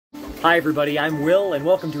Hi everybody, I'm Will and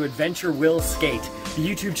welcome to Adventure Will Skate, the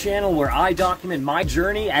YouTube channel where I document my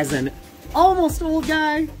journey as an almost old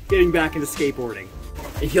guy getting back into skateboarding.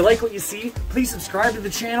 If you like what you see, please subscribe to the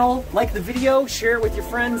channel, like the video, share it with your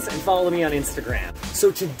friends, and follow me on Instagram. So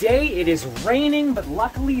today it is raining, but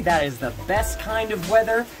luckily that is the best kind of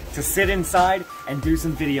weather to sit inside and do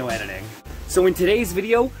some video editing. So in today's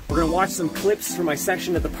video, we're gonna watch some clips from my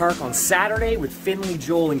section at the park on Saturday with Finley,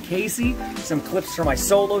 Joel, and Casey, some clips from my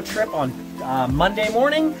solo trip on Monday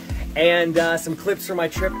morning, and some clips from my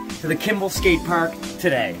trip to the Kimble Skatepark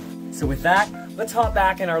today. So with that, let's hop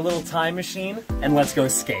back in our little time machine and let's go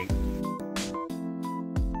skate.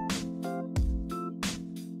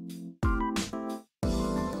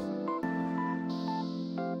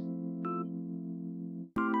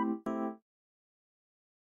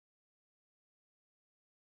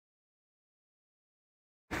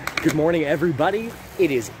 Good morning, everybody.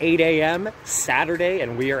 It is 8 a.m. Saturday,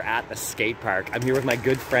 and we are at the skate park. I'm here with my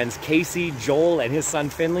good friends Casey, Joel, and his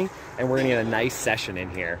son Finley, and we're gonna get a nice session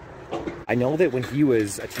in here. I know that when he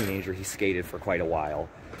was a teenager, he skated for quite a while,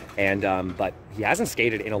 and but he hasn't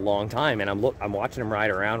skated in a long time. And I'm watching him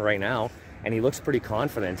ride around right now, and he looks pretty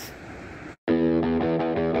confident.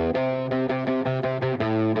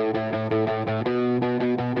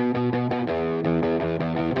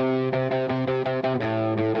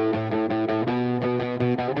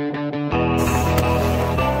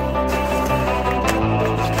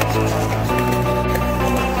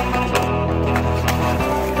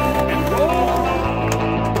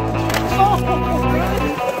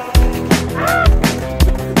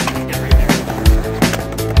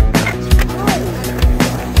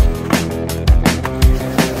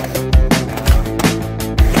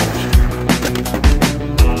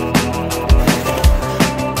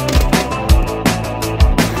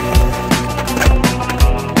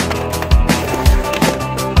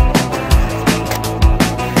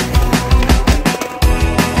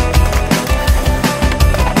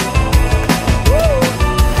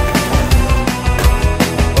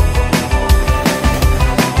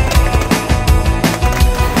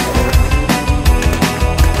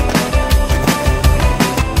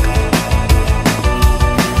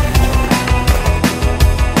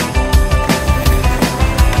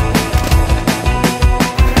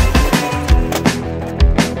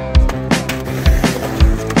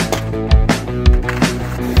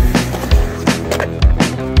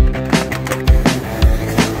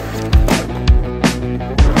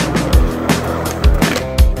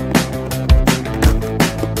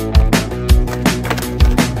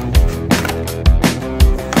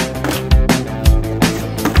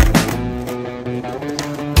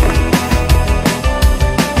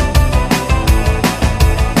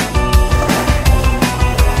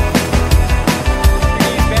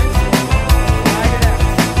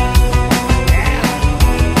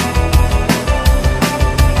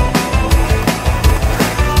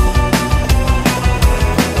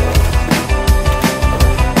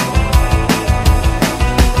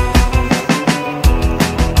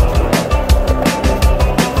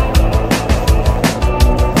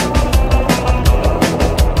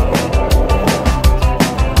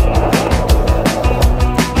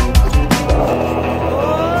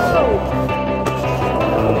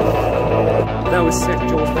 Sick.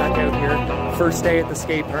 Joel's back out here. First day at the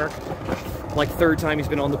skate park. Like third time he's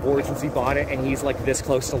been on the board since he bought it, and he's like this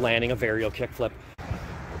close to landing a varial kickflip.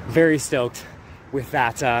 Very stoked with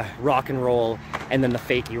that rock and roll and then the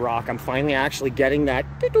fakie rock. I'm finally actually getting that,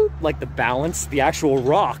 like the balance, the actual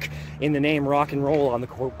rock in the name rock and roll on the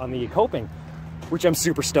coping, which I'm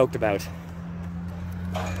super stoked about.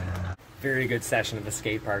 Very good session at the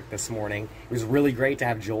skate park this morning. It was really great to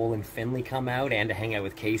have Joel and Finley come out and to hang out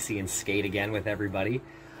with Casey and skate again with everybody.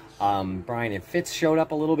 Brian and Fitz showed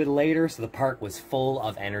up a little bit later, so the park was full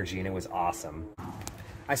of energy and it was awesome.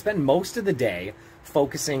 I spent most of the day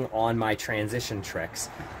focusing on my transition tricks.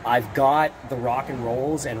 I've got the rock and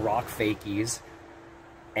rolls and rock fakies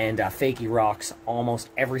and fakie rocks almost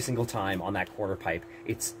every single time on that quarter pipe.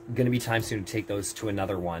 It's going to be time soon to take those to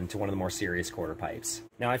another one, to one of the more serious quarter pipes.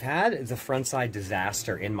 Now, I've had the frontside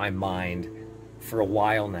disaster in my mind for a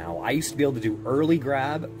while now. I used to be able to do early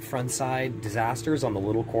grab frontside disasters on the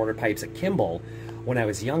little quarter pipes at Kimble when I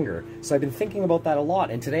was younger, so I've been thinking about that a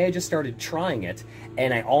lot, and today I just started trying it,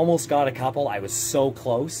 and I almost got a couple. I was so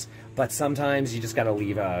close, but sometimes you just got to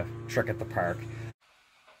leave a trick at the park.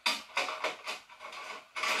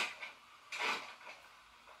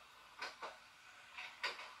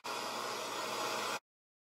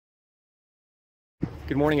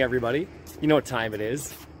 Good morning, everybody. You know what time it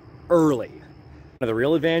is. Early. One of the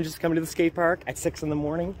real advantages of coming to the skate park at 6 in the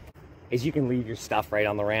morning is you can leave your stuff right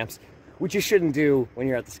on the ramps, which you shouldn't do when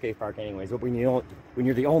you're at the skate park anyways. But when you're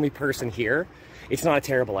the only person here, it's not a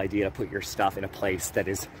terrible idea to put your stuff in a place that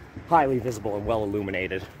is highly visible and well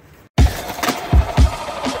illuminated.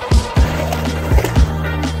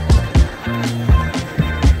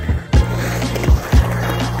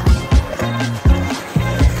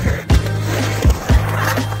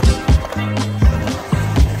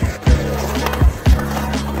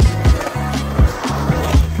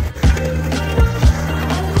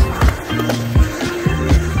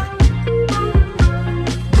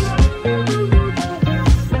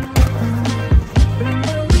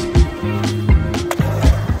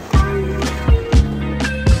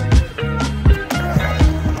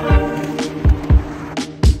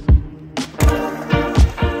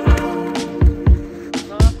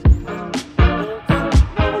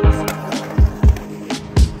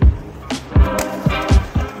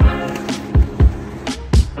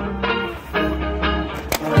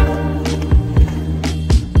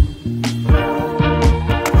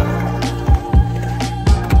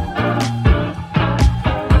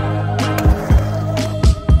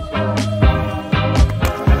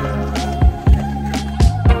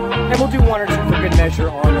 Measure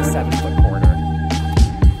on the 7-foot corner.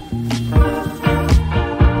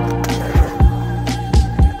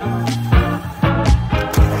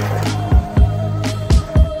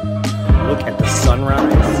 Look at the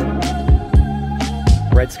sunrise.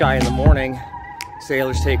 Red sky in the morning.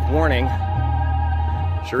 Sailors take warning.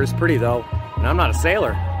 Sure is pretty though, and I'm not a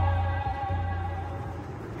sailor.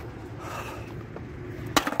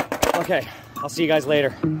 Okay, I'll see you guys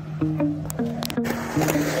later.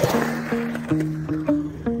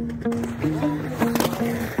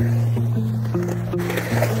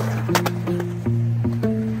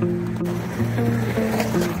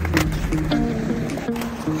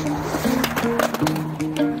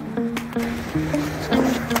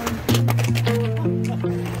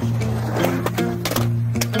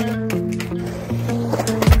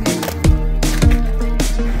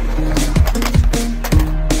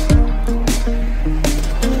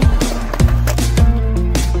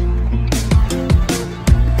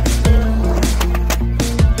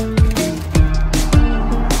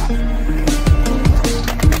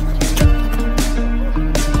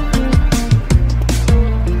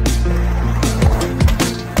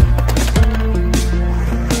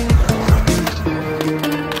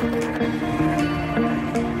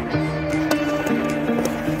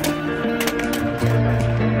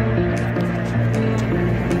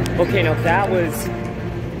 Okay, now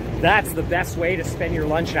that's the best way to spend your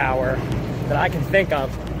lunch hour that I can think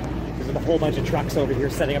of. There's a whole bunch of trucks over here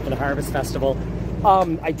setting up for the Harvest Festival.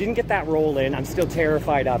 I didn't get that roll in. I'm still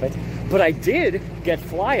terrified of it. But I did get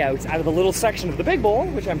flyouts out of the little section of the big bowl,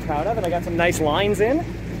 which I'm proud of, and I got some nice lines in.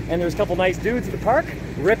 And there's a couple nice dudes at the park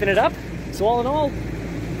ripping it up. So all in all,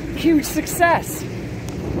 huge success.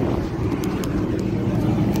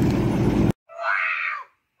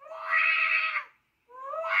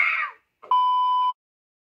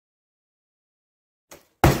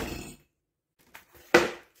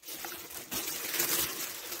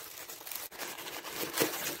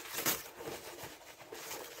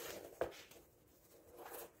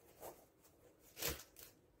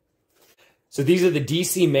 So these are the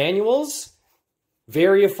DC manuals.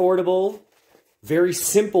 Very affordable, very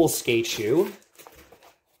simple skate shoe.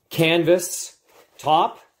 Canvas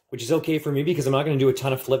top, which is okay for me because I'm not going to do a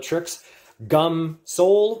ton of flip tricks. Gum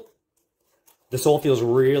sole. The sole feels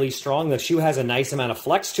really strong. The shoe has a nice amount of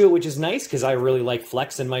flex to it, which is nice because I really like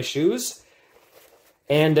flex in my shoes.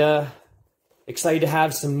 And excited to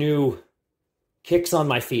have some new kicks on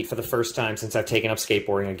my feet for the first time since I've taken up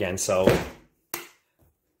skateboarding again. So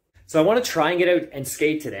I want to try and get out and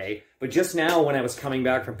skate today, but just now when I was coming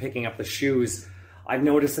back from picking up the shoes, I've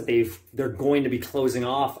noticed that they're going to be closing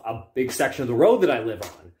off a big section of the road that I live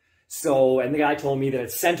on. So, and the guy told me that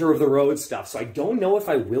it's center of the road stuff, so I don't know if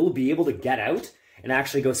I will be able to get out and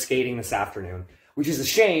actually go skating this afternoon, which is a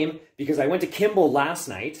shame because I went to Kimble last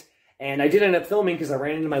night and I did end up filming because I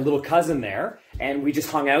ran into my little cousin there and we just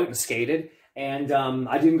hung out and skated. And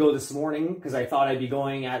I didn't go this morning because I thought I'd be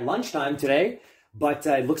going at lunchtime today. But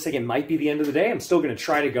it looks like it might be the end of the day. I'm still going to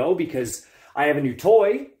try to go because I have a new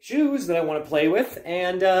toy, shoes that I want to play with,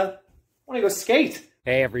 and I want to go skate.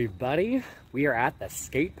 Hey everybody, we are at the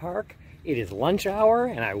skate park. It is lunch hour,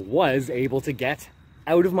 and I was able to get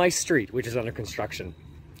out of my street, which is under construction.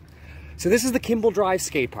 So this is the Kimble Drive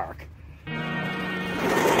Skatepark.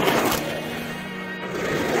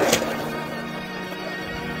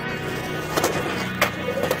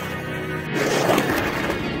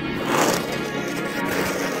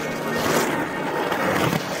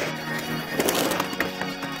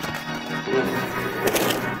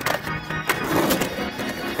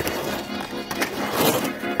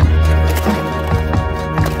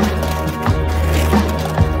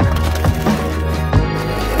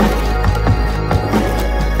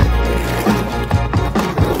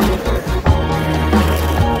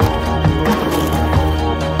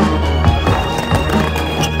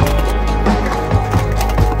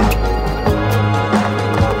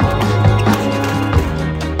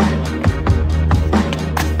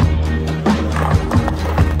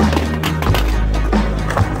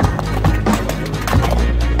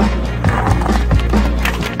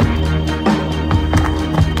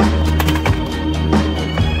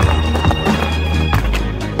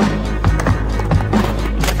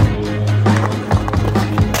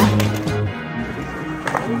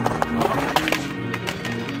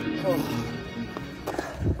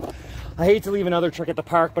 hate to leave another trick at the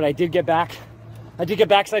park, but I did get backside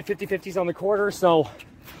 50-50s on the quarter, so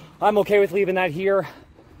I'm okay with leaving that here.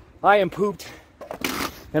 I am pooped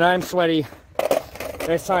and I'm sweaty.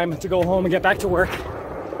 It's time to go home and get back to work.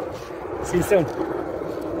 See you soon.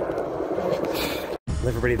 Well,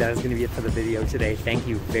 everybody, that is going to be it for the video today. Thank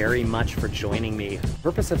you very much for joining me. The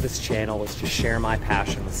purpose of this channel is to share my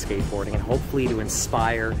passion with skateboarding and hopefully to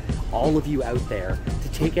inspire all of you out there to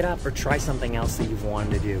take it up or try something else that you've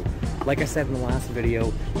wanted to do. Like I said in the last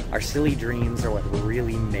video, our silly dreams are what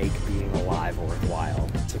really make being alive worthwhile.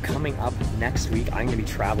 So coming up next week, I'm going to be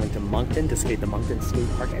traveling to Moncton to skate the Moncton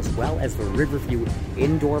Skatepark as well as the Riverview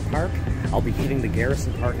Indoor Park. I'll be hitting the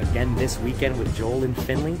Garrison Park again this weekend with Joel and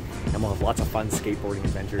Finley, and we'll have lots of fun skateboarding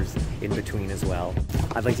adventures in between as well.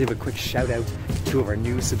 I'd like to give a quick shout out to 2 of our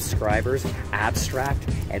new subscribers, Abstract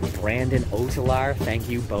and Brandon Otelar. Thank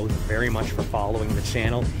you both very much for following the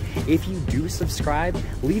channel. If you do subscribe,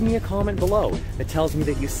 leave me a comment below that tells me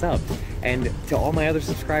that you subbed. And to all my other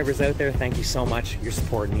subscribers out there, thank you so much. Your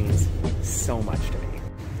support means so much to me.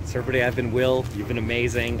 So everybody, I've been Will, you've been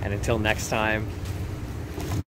amazing, and until next time,